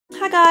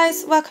Hi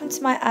guys, welcome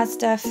to my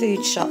Asda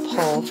food shop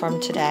haul from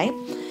today.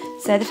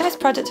 So the first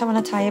product I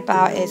want to tell you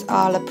about is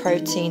Arla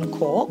Protein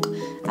Quark,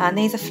 and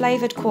these are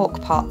flavoured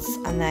quark pots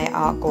and they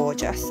are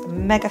gorgeous,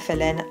 mega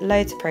filling,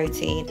 loads of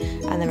protein,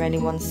 and they're only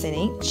 1 cent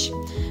each.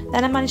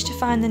 Then I managed to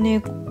find the new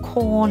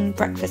corn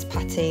breakfast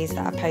patties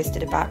that I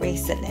posted about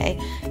recently.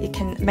 You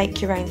can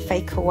make your own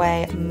fake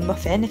away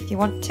muffin if you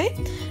want to.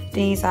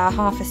 These are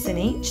 ½ cent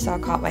each, so I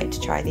can't wait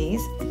to try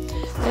these.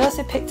 I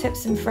also picked up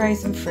some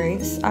frozen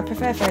fruits. I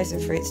prefer frozen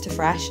fruits to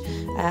fresh.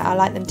 I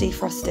like them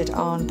defrosted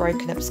on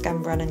broken up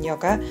scambran and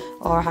yoghurt,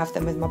 or I have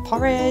them with my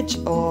porridge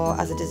or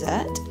as a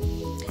dessert.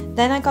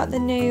 Then I got the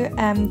new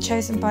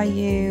Chosen by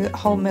You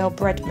wholemeal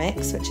bread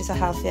mix, which is a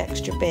healthy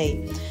extra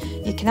B.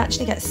 You can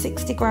actually get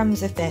 60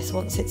 grams of this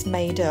once it's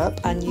made up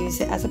and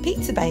use it as a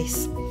pizza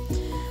base.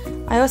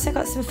 I also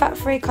got some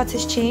fat-free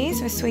cottage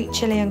cheese with sweet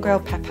chilli and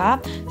grilled pepper.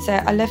 So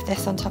I love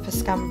this on top of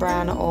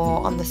scambran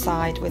or on the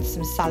side with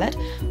some salad,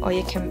 or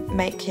you can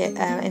make it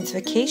into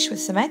a quiche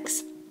with some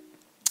eggs.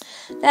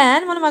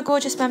 Then one of my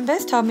gorgeous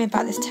members told me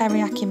about this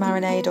teriyaki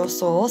marinade or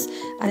sauce,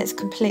 and it's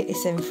completely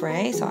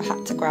sin-free, so I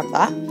had to grab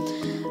that.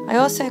 I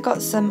also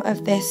got some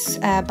of this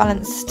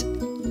balanced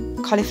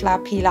cauliflower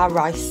pilau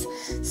rice.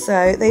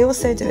 So they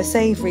also do a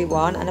savoury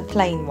one and a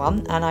plain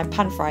one, and I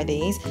pan fry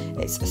these.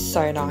 It's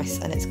so nice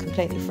and it's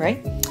completely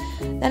free.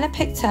 Then I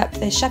picked up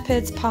the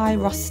shepherd's pie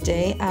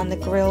rosti and the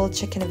grilled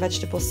chicken and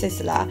vegetable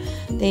sizzler.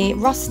 The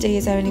rosti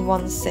is only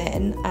 1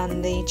 cent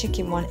and the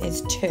chicken one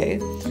is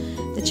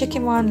 2. The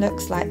chicken one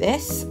looks like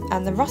this,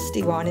 and the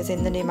rosti one is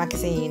in the new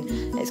magazine.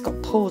 It's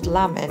got pulled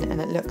lamb in and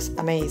it looks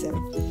amazing.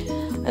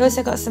 I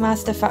also got some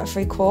Asda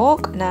fat-free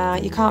quark. Now,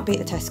 you can't beat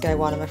the Tesco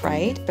one, I'm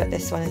afraid, but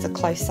this one is a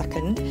close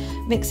second.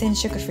 Mix in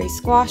sugar-free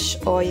squash,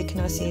 or you can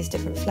also use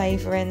different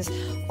flavourings,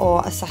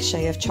 or a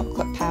sachet of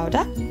chocolate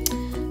powder.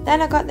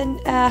 Then I got the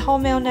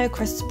wholemeal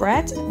no-crust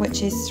spread,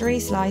 which is 3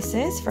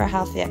 slices for a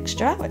healthy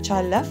extra, which I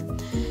love.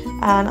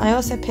 And I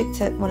also picked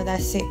up one of their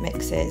soup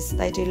mixes.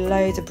 They do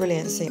loads of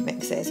brilliant soup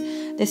mixes.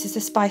 This is the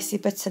spicy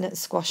butternut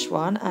squash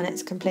one, and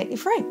it's completely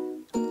free.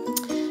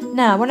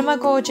 Now, one of my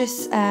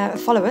gorgeous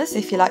followers,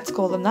 if you like to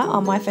call them that,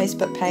 on my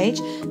Facebook page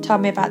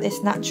told me about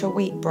this natural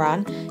wheat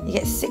bran. You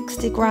get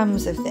 60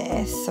 grams of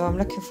this, so I'm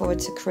looking forward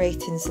to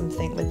creating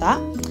something with that.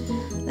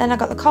 Then I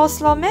got the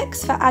coleslaw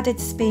mix for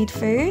added speed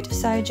food,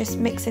 so just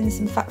mix in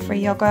some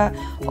fat-free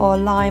yoghurt or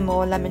lime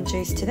or lemon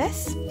juice to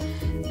this.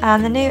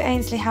 And the new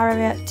Ainsley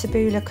Harriet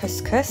tabbouleh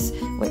couscous,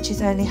 which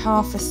is only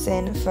 ½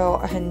 cent for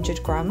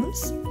 100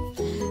 grams.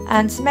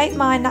 And to make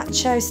my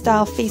nacho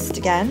style feast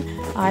again,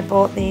 I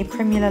bought the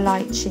Primula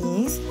light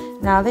cheese.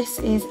 Now this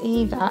is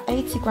either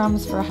 80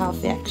 grams for a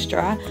healthy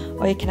extra,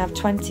 or you can have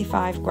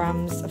 25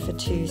 grams for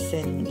 2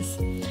 cents.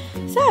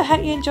 So I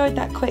hope you enjoyed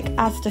that quick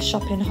Asda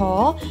shopping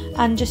haul,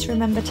 and just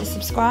remember to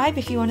subscribe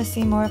if you want to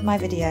see more of my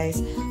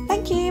videos.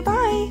 Thank you,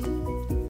 bye!